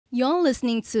You're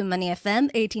listening to Money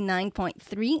FM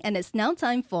 89.3, and it's now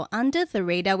time for Under the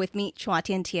Radar with me, Chua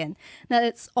Tian Tian. Now,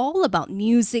 it's all about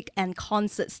music and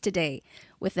concerts today.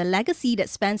 With a legacy that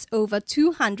spans over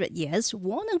 200 years,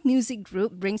 Warner Music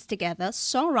Group brings together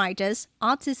songwriters,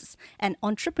 artists, and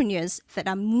entrepreneurs that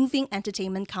are moving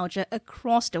entertainment culture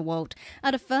across the world. Now,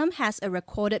 the firm has a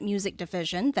recorded music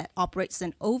division that operates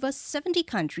in over 70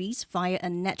 countries via a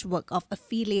network of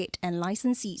affiliate and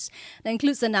licensees. That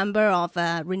includes a number of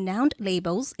renowned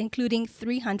labels, including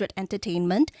 300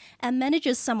 Entertainment, and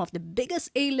manages some of the biggest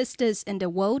A-listers in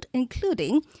the world,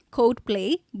 including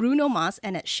Coldplay, Bruno Mars,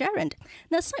 and Ed Sheeran.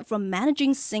 Now, aside from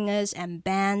managing singers and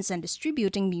bands and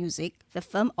distributing music, the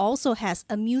firm also has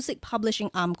a music publishing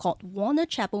arm called Warner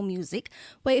Chappell Music,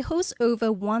 where it hosts over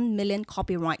 1 million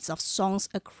copyrights of songs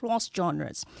across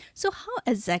genres. So how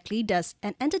exactly does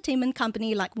an entertainment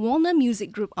company like Warner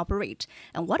Music Group operate?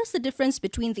 And what is the difference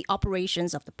between the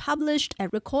operations of the published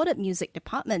and recorded music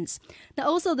departments? Now,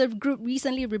 also, the group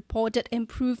recently reported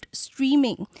improved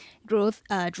streaming growth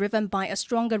driven by a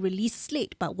stronger release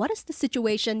slate. But what is the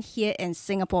situation here in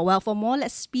Singapore? Well, for more,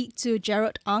 let's speak to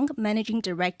Gerald Ang, Managing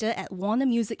Director at Warner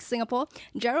Music Singapore.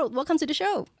 Gerald, welcome to the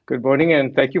show. Good morning,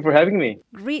 and thank you for having me.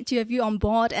 Great to have you on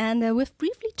board. And we've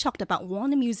briefly talked about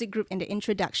Warner Music Group in the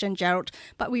introduction, Gerald,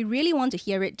 but we really want to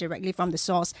hear it directly from the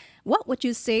source. What would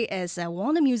you say is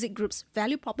Warner Music Group's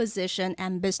value proposition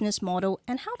and business model,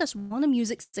 and how does Warner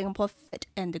Music Singapore fit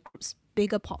in the group's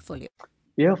bigger portfolio?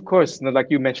 Yeah, of course. Now, like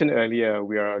you mentioned earlier,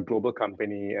 we are a global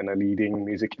company and a leading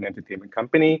music and entertainment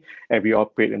company, and we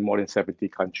operate in more than 70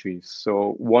 countries.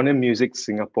 So Warner Music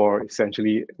Singapore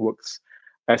essentially works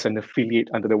as an affiliate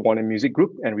under the Warner Music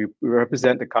Group, and we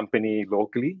represent the company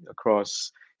locally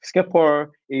across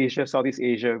Singapore, Asia, Southeast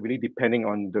Asia, really depending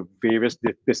on the various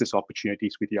business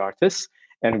opportunities with the artists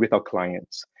and with our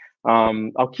clients.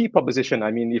 Our key proposition,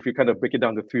 I mean, if you kind of break it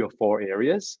down to 3 or 4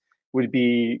 areas, would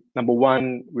be number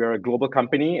one, we're a global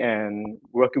company, and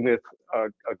working with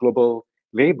a global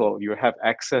label, you have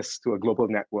access to a global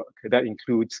network. That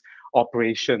includes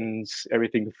operations,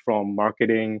 everything from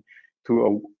marketing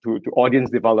to audience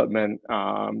development,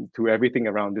 to everything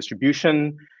around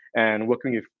distribution, and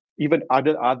working with even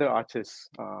other artists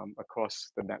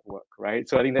across the network, right?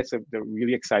 So I think that's the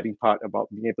really exciting part about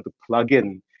being able to plug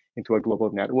in into a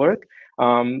global network.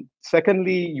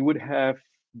 Secondly, you would have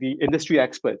the industry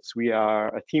experts. We are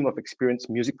a team of experienced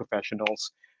music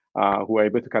professionals who are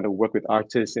able to kind of work with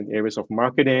artists in areas of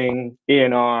marketing,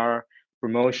 A&R,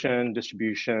 promotion,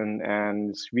 distribution, and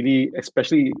it's really,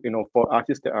 especially for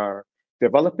artists that are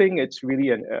developing, it's really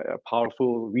a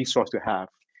powerful resource to have,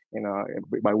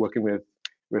 by working with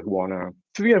Warner.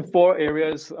 3 and 4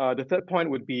 areas. The third point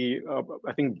would be,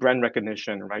 I think, brand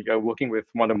recognition. Right, you're working with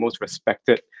one of the most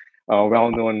respected,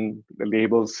 well-known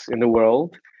labels in the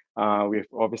world. We've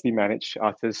obviously managed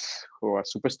artists who are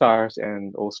superstars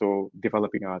and also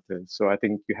developing artists. So I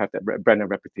think you have that brand and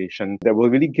reputation that will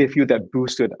really give you that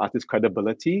boost to the artist's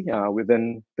credibility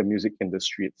within the music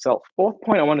industry itself. Fourth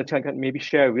point I want to maybe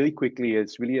share really quickly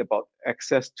is really about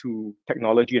access to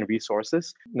technology and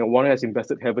resources. Warner has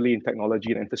invested heavily in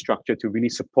technology and infrastructure to really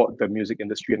support the music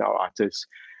industry and our artists,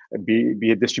 be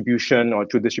it distribution or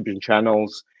through distribution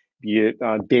channels, be it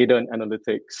data and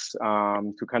analytics,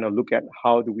 to kind of look at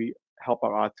how do we help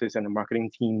our artists and the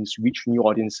marketing teams reach new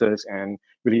audiences and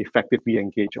really effectively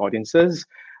engage audiences.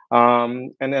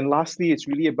 And then lastly, it's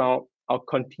really about our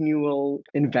continual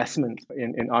investment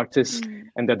in artists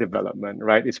and their development,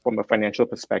 right? It's from a financial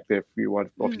perspective.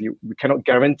 Obviously, we cannot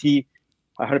guarantee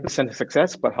 100%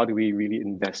 success, but how do we really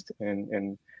invest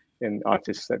in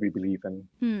artists that we believe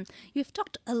in? You've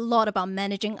talked a lot about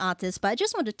managing artists, but I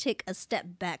just want to take a step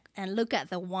back and look at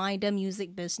the wider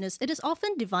music business. It is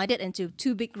often divided into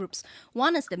 2 big groups.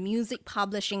 One is the music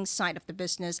publishing side of the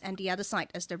business, and the other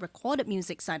side is the recorded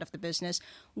music side of the business.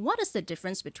 What is the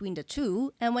difference between the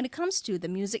two? And when it comes to the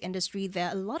music industry, there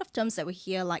are a lot of terms that we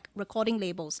hear, like recording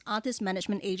labels, artist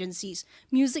management agencies,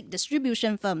 music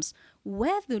distribution firms.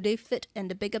 Where do they fit in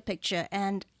the bigger picture?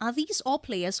 And are these all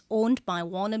players owned by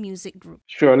Warner Music Group?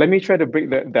 Sure. Let me try to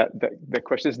break the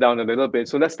questions down a little bit.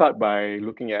 So let's start by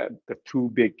looking at the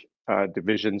 2 big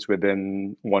divisions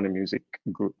within Warner Music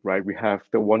Group, right? We have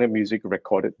the Warner Music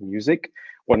Recorded Music,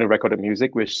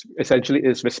 which essentially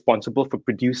is responsible for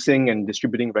producing and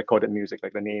distributing recorded music,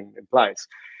 like the name implies.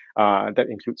 That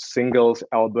includes singles,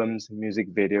 albums,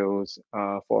 music videos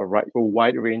for a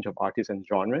wide range of artists and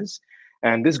genres.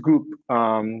 And this group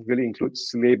really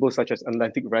includes labels such as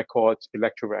Atlantic Records,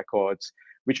 Electro Records,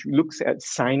 which looks at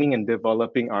signing and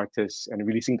developing artists and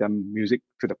releasing their music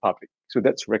to the public. So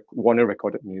that's Warner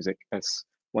Recorded Music as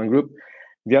one group.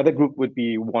 The other group would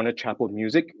be Warner Chappell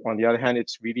Music. On the other hand,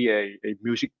 it's really a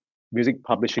music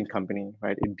publishing company,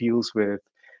 right? It deals with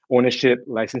ownership,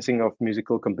 licensing of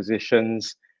musical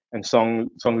compositions, and song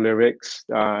lyrics.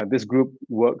 This group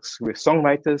works with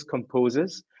songwriters,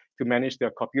 composers to manage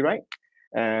their copyright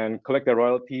and collect their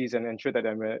royalties and ensure that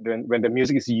when the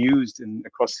music is used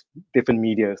across different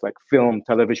medias like film,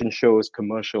 television shows,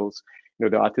 commercials,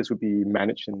 the artist would be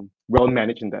managed and well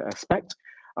managed in that aspect.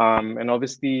 And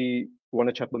obviously,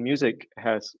 Warner Chappell Music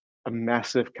has a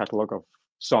massive catalog of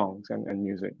songs and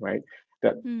music, right?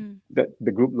 That that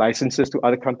the group licenses to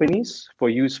other companies for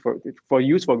use for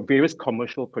various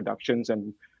commercial productions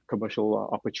and commercial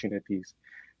opportunities.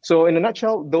 So, in a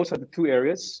nutshell, those are the two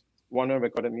areas: Warner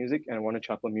Recorded Music and Warner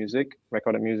Chappell Music,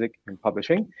 Recorded Music and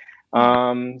Publishing.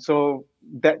 So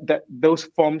that those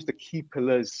forms the key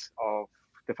pillars of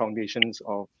the foundations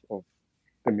of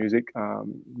the music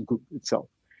group itself.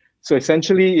 So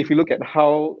essentially, if you look at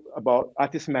how about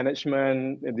artist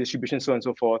management, distribution, so on and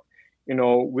so forth,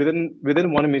 within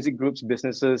Warner Music Group's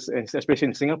businesses, and especially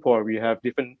in Singapore, we have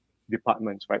different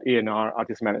departments, right? A&R,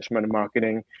 artist management,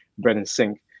 marketing, brand and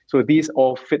sync. So these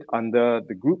all fit under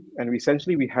the group, and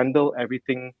we handle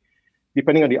everything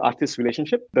depending on the artist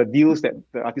relationship. The deals that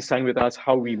the artists sign with us,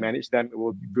 how we manage them,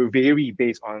 will vary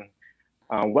based on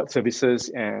what services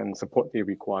and support they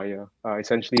require.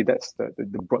 Essentially, that's the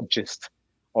broad gist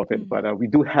of it. But we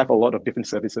do have a lot of different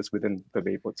services within the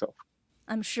label itself.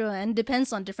 I'm sure, and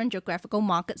depends on different geographical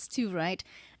markets too, right?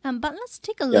 But let's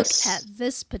take a look Yes. at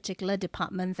this particular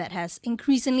department that has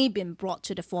increasingly been brought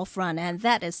to the forefront, and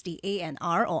that is the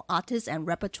A&R, or Artist and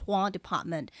Repertoire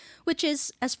Department, which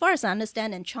is, as far as I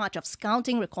understand, in charge of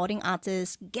scouting recording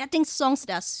artists, getting songs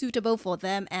that are suitable for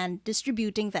them, and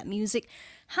distributing that music.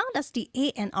 How does the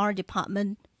A&R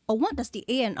department, or what does the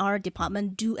A&R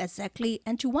department do exactly,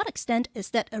 and to what extent is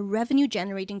that a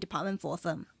revenue-generating department for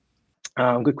them?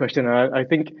 Good question. I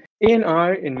think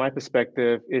A&R, in my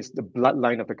perspective, is the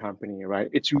bloodline of the company, right?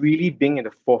 It's really being in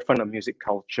the forefront of music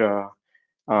culture,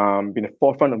 being the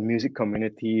forefront of music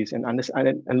communities, and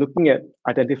looking at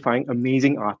identifying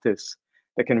amazing artists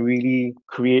that can really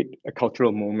create a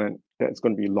cultural moment that's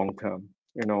going to be long term.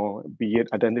 Be it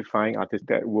identifying artists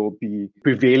that will be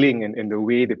prevailing in the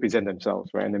way they present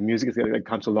themselves, right? And the music that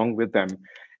comes along with them.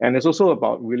 And it's also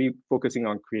about really focusing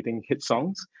on creating hit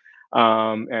songs.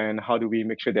 And how do we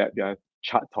make sure that they are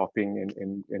chart topping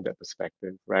in that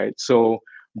perspective, right? So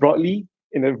broadly,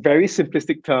 in a very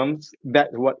simplistic terms,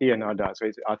 that's what A&R does, right?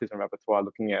 It's artist and repertoire,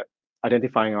 looking at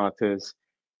identifying artists,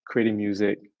 creating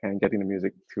music, and getting the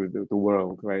music to the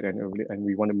world, right? And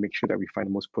we want to make sure that we find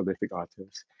the most prolific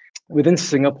artists. Within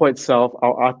Singapore itself,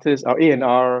 our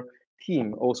A&R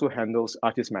team also handles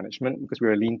artist management because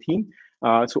we're a lean team.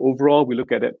 So overall, we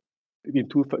look at it in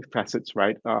two facets,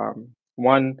 right?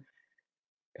 One,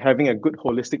 having a good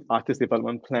holistic artist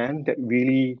development plan that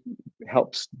really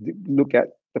helps look at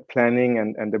the planning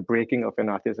and the breaking of an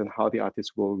artist and how the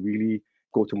artist will really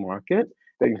go to market.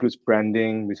 That includes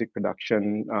branding, music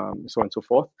production, so on and so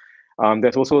forth.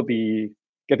 There's also the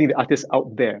getting the artists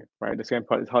out there, right? The second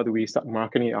part is how do we start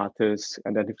marketing artists,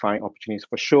 identifying opportunities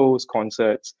for shows,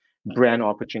 concerts, brand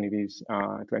opportunities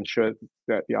to ensure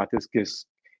that the artist is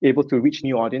able to reach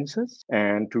new audiences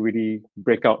and to really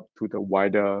break out to the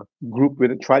wider group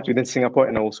within tribes within Singapore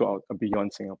and also out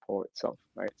beyond Singapore itself,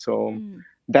 right? So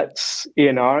that's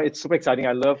A&R. It's super exciting.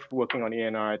 I love working on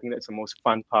A&R. I think that's the most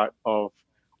fun part of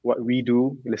what we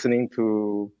do, listening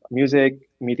to music,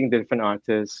 meeting the different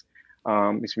artists.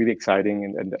 It's really exciting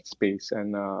in that space,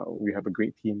 and we have a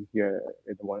great team here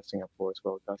in the One Singapore as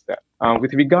well that does that.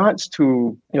 With regards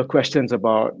to your question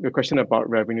about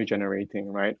revenue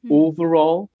generating, right?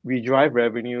 Overall, we drive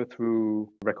revenue through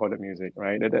recorded music,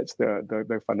 right? That's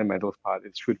the fundamental part.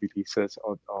 It's through releases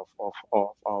of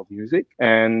our music,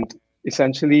 and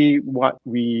essentially what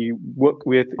we work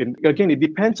with. Again, it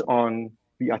depends on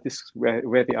the artists where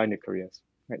they are in their careers,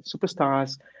 right?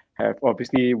 Superstars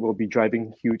will be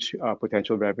driving huge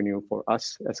potential revenue for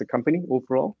us as a company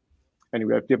overall. And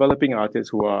we are developing artists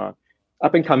who are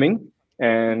up and coming,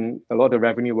 and a lot of the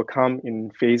revenue will come in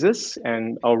phases.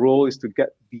 And our role is to get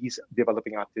these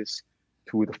developing artists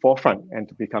to the forefront and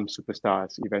to become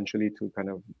superstars eventually, to kind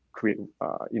of create,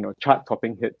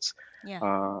 chart-topping hits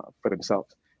for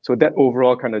themselves. So that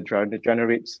overall kind of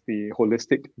generates the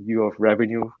holistic view of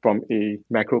revenue from a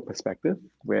macro perspective,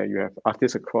 where you have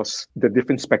artists across the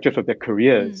different spectrums of their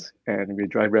careers, and we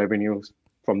drive revenues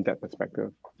from that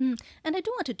perspective. And I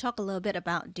do want to talk a little bit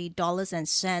about the dollars and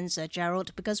cents,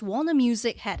 Gerald, because Warner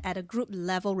Music had at a group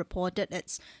level reported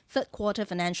its third quarter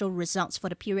financial results for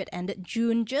the period ended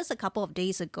June just a couple of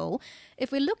days ago.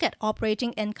 If we look at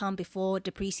operating income before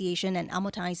depreciation and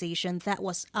amortization, that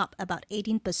was up about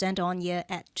 18% on year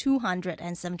at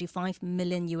 275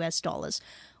 million US dollars.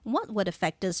 What were the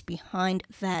factors behind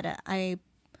that? I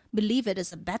believe it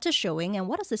is a better showing, and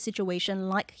what is the situation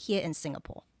like here in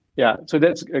Singapore? Yeah, so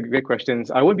that's a great question.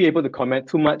 I won't be able to comment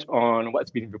too much on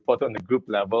what's being reported on the group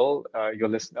level.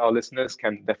 Our listeners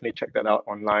can definitely check that out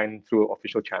online through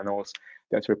official channels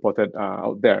that's reported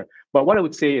out there. But what I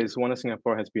would say is Warner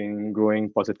Singapore has been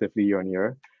growing positively year on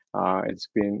year. It's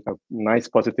been a nice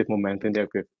positive momentum that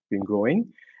we've been growing.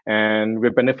 And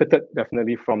we've benefited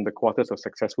definitely from the quarters of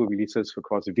successful releases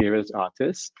across various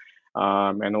artists.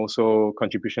 And also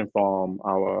contribution from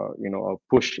our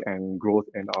push and growth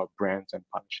in our brands and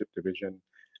partnership division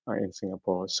in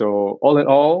Singapore. So all in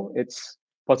all, it's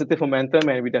positive momentum,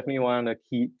 and we definitely want to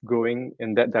keep growing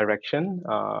in that direction.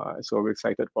 So we're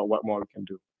excited for what more we can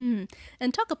do.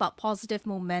 And talk about positive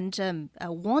momentum.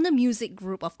 Warner Music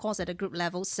Group, of course, at a group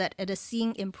level, said it is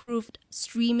seeing improved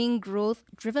streaming growth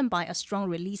driven by a strong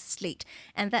release slate,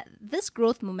 and that this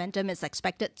growth momentum is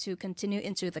expected to continue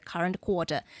into the current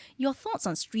quarter. Your thoughts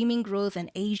on streaming growth in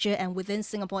Asia and within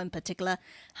Singapore in particular?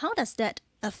 How does that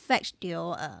affect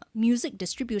your music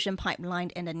distribution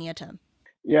pipeline in the near term?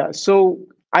 Yeah, so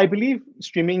I believe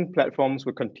streaming platforms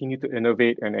will continue to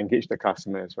innovate and engage the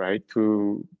customers, right?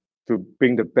 To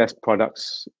bring the best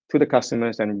products to the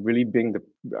customers and really bring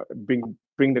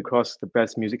across the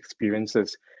best music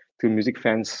experiences to music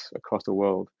fans across the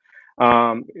world.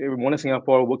 Warner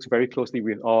Singapore works very closely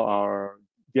with all our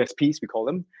DSPs, we call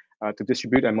them, to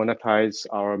distribute and monetize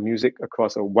our music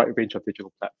across a wide range of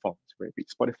digital platforms, whether it be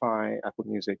Spotify, Apple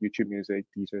Music, YouTube Music,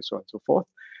 Deezer, so on and so forth.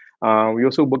 We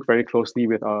also work very closely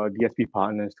with our DSP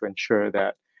partners to ensure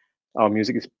that our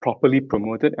music is properly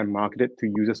promoted and marketed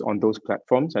to users on those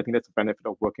platforms. I think that's the benefit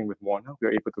of working with Warner.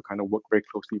 We're able to kind of work very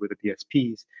closely with the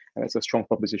DSPs, and it's a strong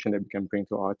proposition that we can bring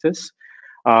to artists.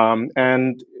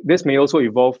 And this may also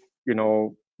evolve,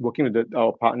 working with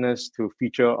our partners to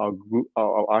feature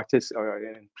our artists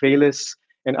in playlists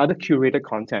and other curated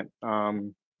content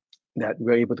that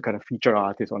we're able to kind of feature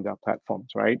artists on their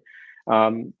platforms, right?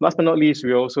 Last but not least,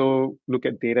 we also look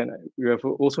at data, and we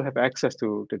also have access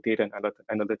to the data and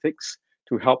analytics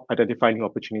to help identify new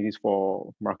opportunities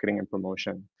for marketing and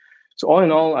promotion. So all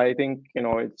in all, I think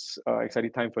it's an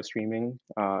exciting time for streaming.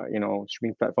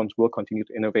 Streaming platforms will continue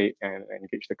to innovate and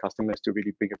engage the customers to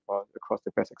really bring across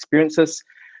the best experiences.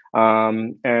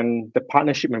 And the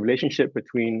partnership and relationship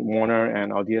between Warner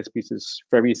and our DSPs is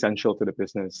very essential to the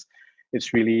business.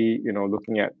 It's really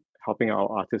looking at helping our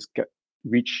artists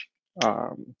reach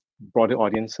broader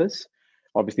audiences,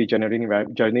 obviously generating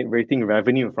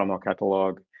revenue from our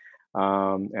catalog,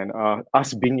 and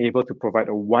us being able to provide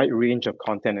a wide range of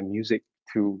content and music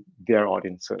to their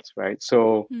audiences, right?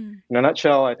 So in a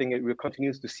nutshell, I think it will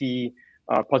continue to see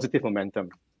positive momentum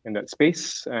in that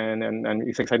space, and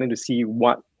it's exciting to see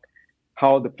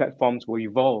how the platforms will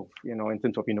evolve, in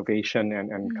terms of innovation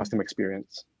and customer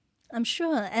experience. I'm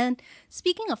sure. And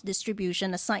speaking of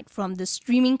distribution, aside from the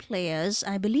streaming players,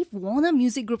 I believe Warner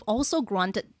Music Group also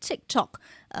granted TikTok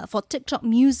for TikTok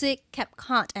Music,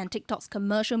 CapCut, and TikTok's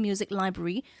commercial music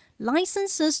library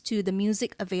licenses to the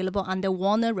music available under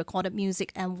Warner Recorded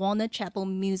Music and Warner Chappell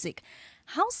Music.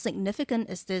 How significant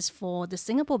is this for the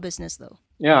Singapore business, though?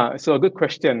 Yeah, so a good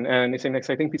question, and it's an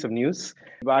exciting piece of news.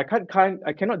 But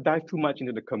I cannot dive too much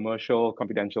into the commercial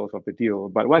confidentials of the deal.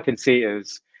 But what I can say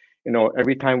is,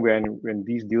 every time when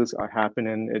these deals are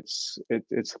happening, it's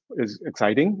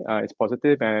exciting, it's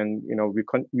positive, and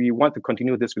we want to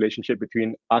continue this relationship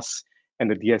between us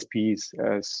and the DSPs,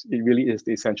 as it really is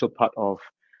the essential part of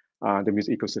the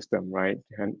music ecosystem, right?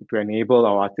 And to enable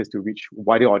our artists to reach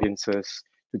wider audiences,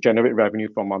 to generate revenue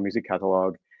from our music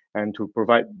catalog, and to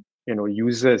provide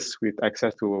users with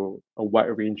access to a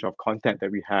wide range of content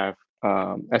that we have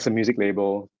as a music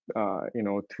label,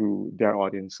 to their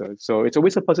audiences. So it's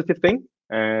always a positive thing,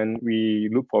 and we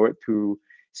look forward to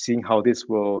seeing how this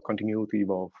will continue to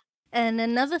evolve. And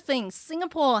another thing,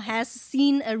 Singapore has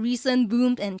seen a recent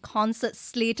boom in concerts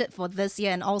slated for this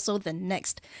year and also the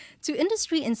next. To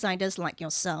industry insiders like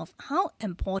yourself, how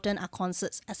important are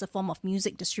concerts as a form of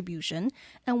music distribution,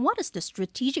 and what is the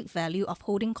strategic value of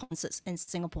holding concerts in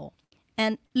Singapore?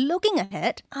 And looking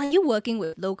ahead, are you working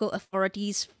with local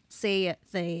authorities, say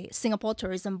the Singapore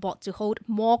Tourism Board, to hold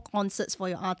more concerts for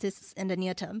your artists in the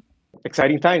near term?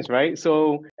 exciting times, right?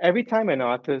 So every time an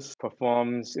artist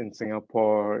performs in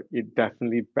Singapore, it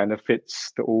definitely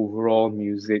benefits the overall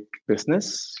music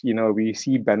business. We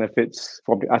see benefits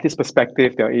from the artist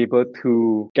perspective. They're able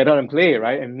to get out and play,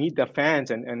 right? And meet their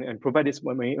fans and provide these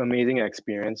amazing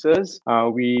experiences.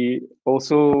 We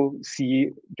also see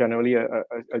generally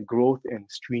a growth in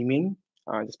streaming,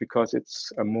 just because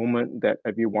it's a moment that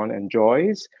everyone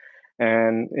enjoys.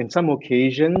 And in some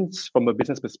occasions, from a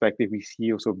business perspective, we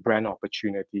see also brand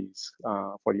opportunities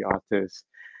for the artists.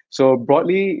 So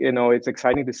broadly, it's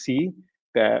exciting to see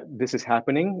that this is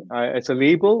happening. As a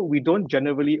label, we don't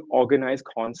generally organize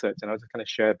concerts, and I'll just kind of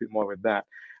share a bit more with that.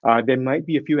 There might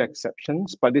be a few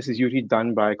exceptions, but this is usually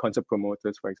done by concert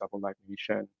promoters, for example, like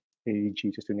Nation,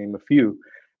 AEG, just to name a few.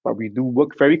 But we do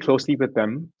work very closely with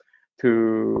them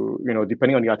to,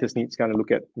 depending on the artist's needs, kind of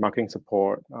look at marketing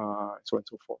support, so on and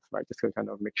so forth, right? Just to kind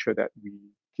of make sure that we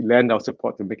lend our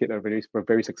support to make it a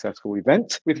very successful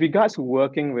event. With regards to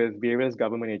working with various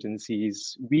government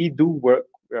agencies, we do work,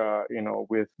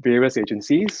 with various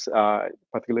agencies,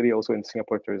 particularly also in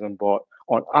Singapore Tourism Board,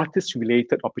 on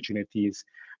artist-related opportunities,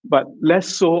 but less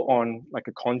so on like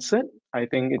a concert. I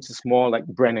think it's just more like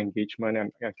brand engagement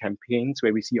and campaigns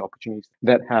where we see opportunities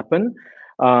that happen.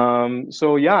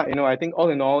 So yeah, I think all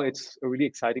in all, it's a really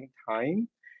exciting time.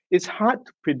 It's hard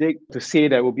to predict, to say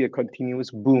that will be a continuous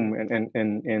boom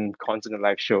in concert and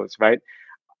live shows, right?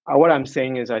 What I'm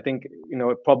saying is, I think,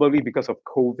 probably because of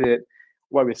COVID,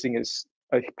 what we're seeing is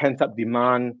a pent-up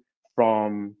demand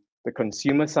from the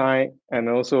consumer side, and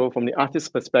also from the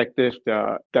artist perspective.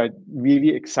 They're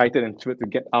really excited and thrilled to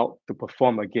get out to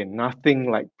perform again.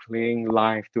 Nothing like playing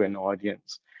live to an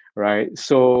audience, right?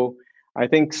 So I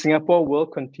think Singapore will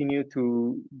continue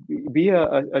to be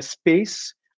a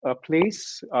space, a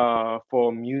place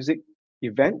for music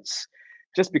events,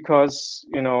 just because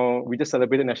we just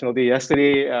celebrated National Day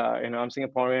yesterday. I'm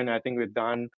Singaporean. I think we've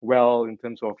done well in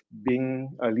terms of being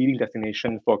a leading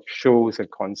destination for shows and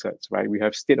concerts, right? We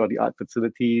have state-of-the-art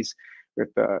facilities with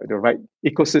the right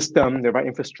ecosystem, the right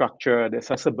infrastructure, the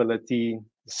accessibility,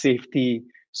 safety,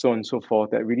 so on and so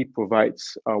forth, that really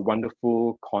provides a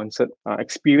wonderful concert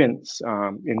experience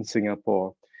in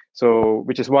Singapore. So,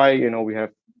 which is why we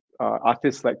have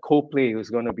artists like Coldplay, who's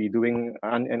going to be doing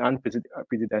an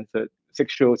unprecedented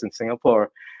 6 shows in Singapore.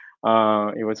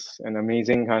 It was an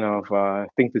amazing kind of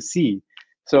thing to see.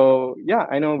 So yeah,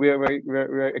 I know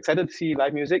we're excited to see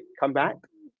live music come back.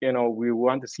 We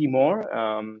want to see more,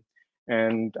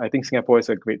 and I think Singapore is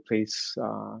a great place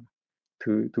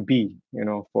to be,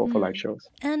 for live shows.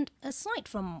 And aside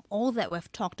from all that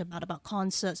we've talked about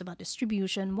concerts, about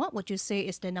distribution, what would you say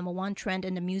is the number one trend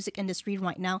in the music industry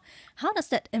right now? How does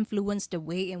that influence the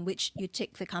way in which you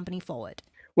take the company forward?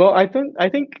 Well, I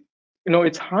think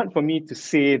it's hard for me to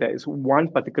say that it's one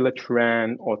particular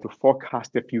trend or to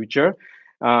forecast the future,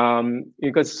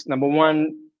 because number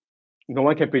one, no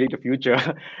one can predict the future.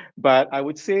 But I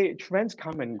would say trends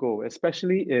come and go,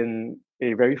 especially in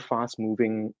a very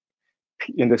fast-moving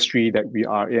industry that we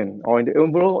are in, or in the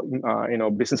overall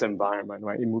business environment,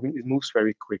 right? It moves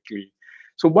very quickly.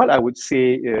 So what I would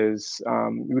say is,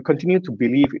 we continue to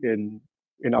believe in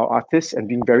our artists and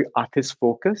being very artist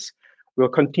focused. We'll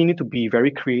continue to be very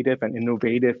creative and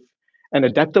innovative and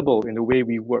adaptable in the way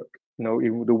we work.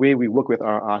 In the way we work with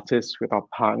our artists, with our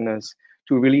partners,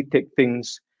 to really take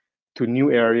things to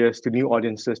new areas, to new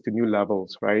audiences, to new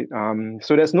levels, right?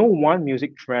 So there's no one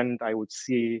music trend I would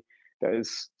say that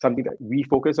is something that we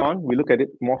focus on. We look at it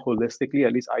more holistically,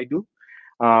 at least I do.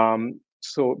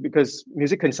 So because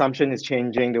music consumption is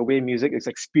changing, the way music is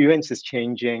experienced is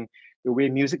changing, the way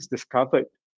music's discovered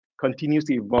continues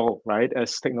to evolve, right?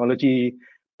 As technology,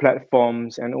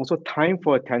 platforms, and also time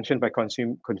for attention by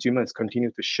consumers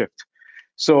continue to shift.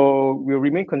 So we'll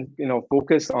remain,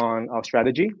 focused on our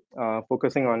strategy,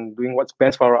 focusing on doing what's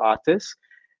best for our artists,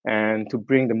 and to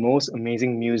bring the most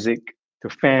amazing music to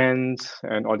fans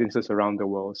and audiences around the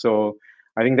world. So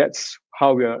I think that's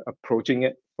how we are approaching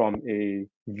it from a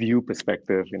view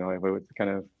perspective. If I would kind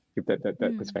of give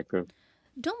that perspective.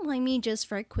 Don't mind me just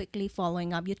very quickly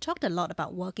following up. You talked a lot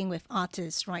about working with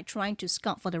artists, right? Trying to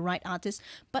scout for the right artists,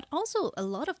 but also a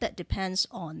lot of that depends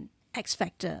on X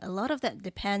factor. A lot of that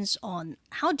depends on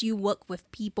how do you work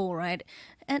with people, right?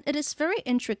 And it is very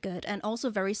intricate and also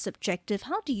very subjective.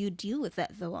 How do you deal with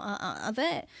that,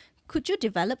 though? Could you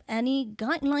develop any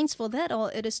guidelines for that,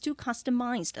 or it is too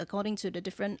customized according to the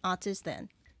different artists then?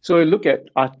 So I look at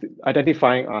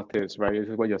identifying artists, right? This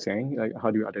is what you're saying. Like, how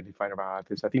do you identify an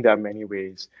artist? I think there are many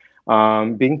ways.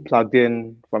 Being plugged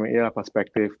in from an AI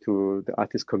perspective to the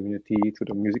artist community, to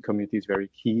the music community is very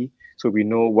key. So we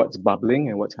know what's bubbling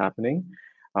and what's happening.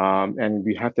 And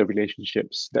we have the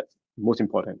relationships that most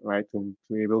important, right? To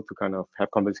be able to kind of have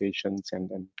conversations and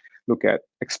look at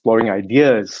exploring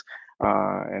ideas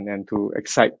and then to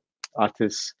excite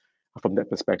artists from that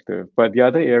perspective. But the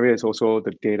other area is also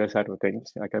the data side of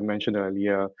things. Like I mentioned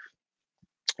earlier,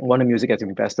 Warner Music has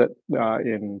invested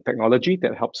in technology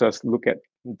that helps us look at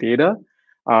data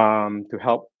to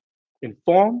help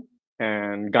inform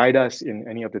and guide us in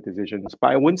any of the decisions.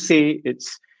 But I wouldn't say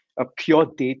it's a pure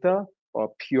data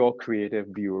or pure creative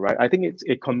view, right? I think it's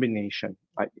a combination.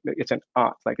 Like it's an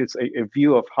art. Like it's a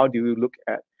view of how do you look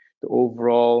at the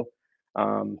overall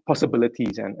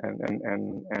possibilities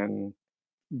and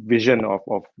vision of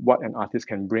what an artist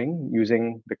can bring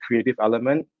using the creative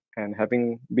element and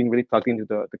having being really plugged into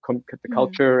the Mm,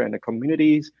 culture and the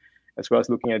communities, as well as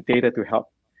looking at data to help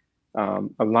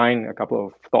align a couple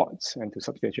of thoughts and to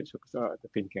substantiate the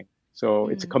thinking. So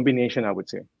it's a mm. combination, I would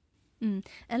say. Mm.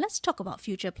 And let's talk about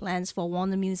future plans for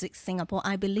Warner Music Singapore.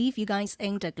 I believe you guys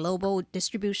inked a global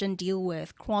distribution deal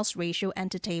with Cross Ratio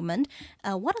Entertainment.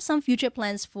 What are some future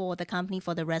plans for the company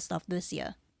for the rest of this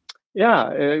year? Yeah,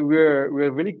 we're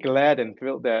really glad and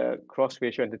thrilled that Cross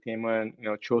Ratio Entertainment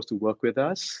chose to work with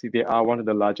us. They are one of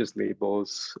the largest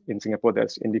labels in Singapore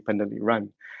that's independently run.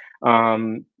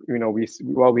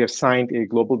 While we have signed a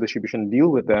global distribution deal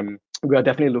with them, we are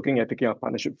definitely looking at taking our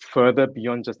partnership further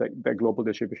beyond just that global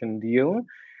distribution deal.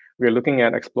 We're looking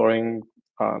at exploring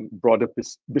broader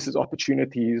business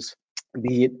opportunities,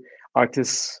 be it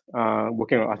artists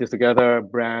working on artists together,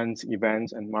 brands,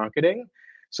 events, and marketing.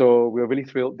 So we're really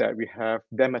thrilled that we have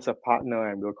them as a partner,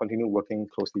 and we'll continue working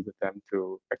closely with them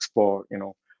to explore,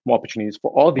 more opportunities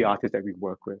for all the artists that we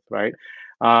work with, right?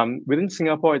 Within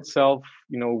Singapore itself,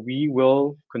 we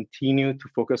will continue to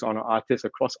focus on our artists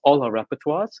across all our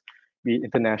repertoires, be it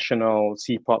international,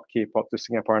 C-pop, K-pop to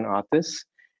Singaporean artists.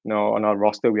 On our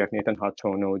roster, we have Nathan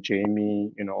Hartono, Jamie,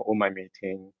 Oh My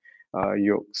Mei-Ting,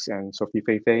 Yokes, and Sophie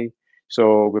Feifei.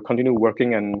 So we'll continue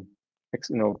working and,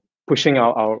 pushing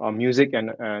our music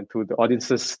and to the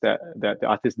audiences that the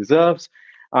artist deserves.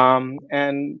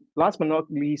 And last but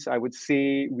not least, I would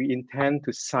say we intend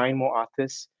to sign more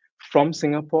artists from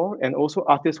Singapore and also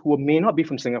artists who may not be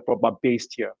from Singapore but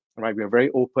based here. Right, we are very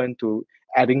open to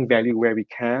adding value where we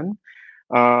can.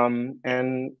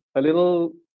 And a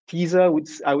little teaser,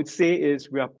 which I would say is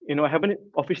we are, I haven't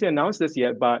officially announced this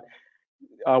yet, but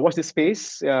watch this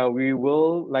space. We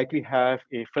will likely have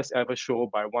a first ever show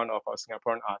by one of our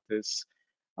Singaporean artists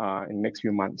in the next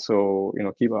few months. So,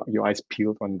 keep your eyes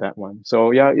peeled on that one.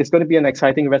 So, yeah, it's going to be an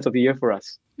exciting rest of the year for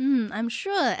us. I'm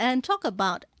sure. And talk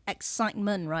about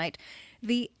excitement, right?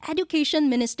 The education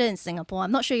minister in Singapore,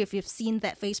 I'm not sure if you've seen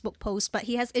that Facebook post, but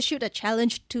he has issued a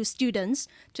challenge to students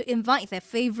to invite their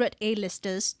favorite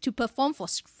A-listers to perform for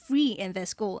free in their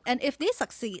school. And if they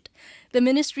succeed, the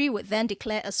ministry would then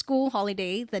declare a school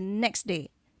holiday the next day.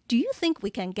 Do you think we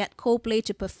can get Coldplay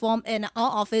to perform in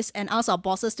our office and ask our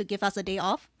bosses to give us a day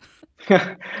off?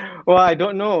 Well, I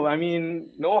don't know. I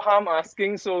mean, no harm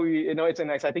asking. So, it's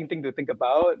an exciting thing to think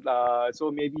about.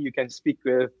 So maybe you can speak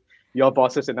with your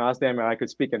bosses and ask them, and I could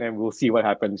speak, and then we'll see what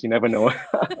happens. You never know.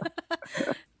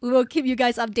 We will keep you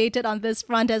guys updated on this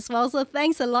front as well. So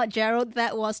thanks a lot, Gerald.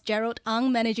 That was Gerald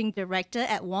Ang, Managing Director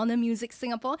at Warner Music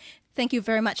Singapore. Thank you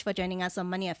very much for joining us on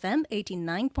Money FM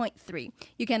 89.3.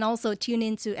 You can also tune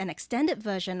into an extended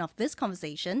version of this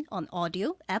conversation on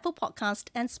audio, Apple Podcast,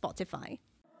 and Spotify.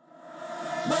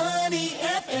 Money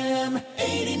FM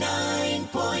 89.3.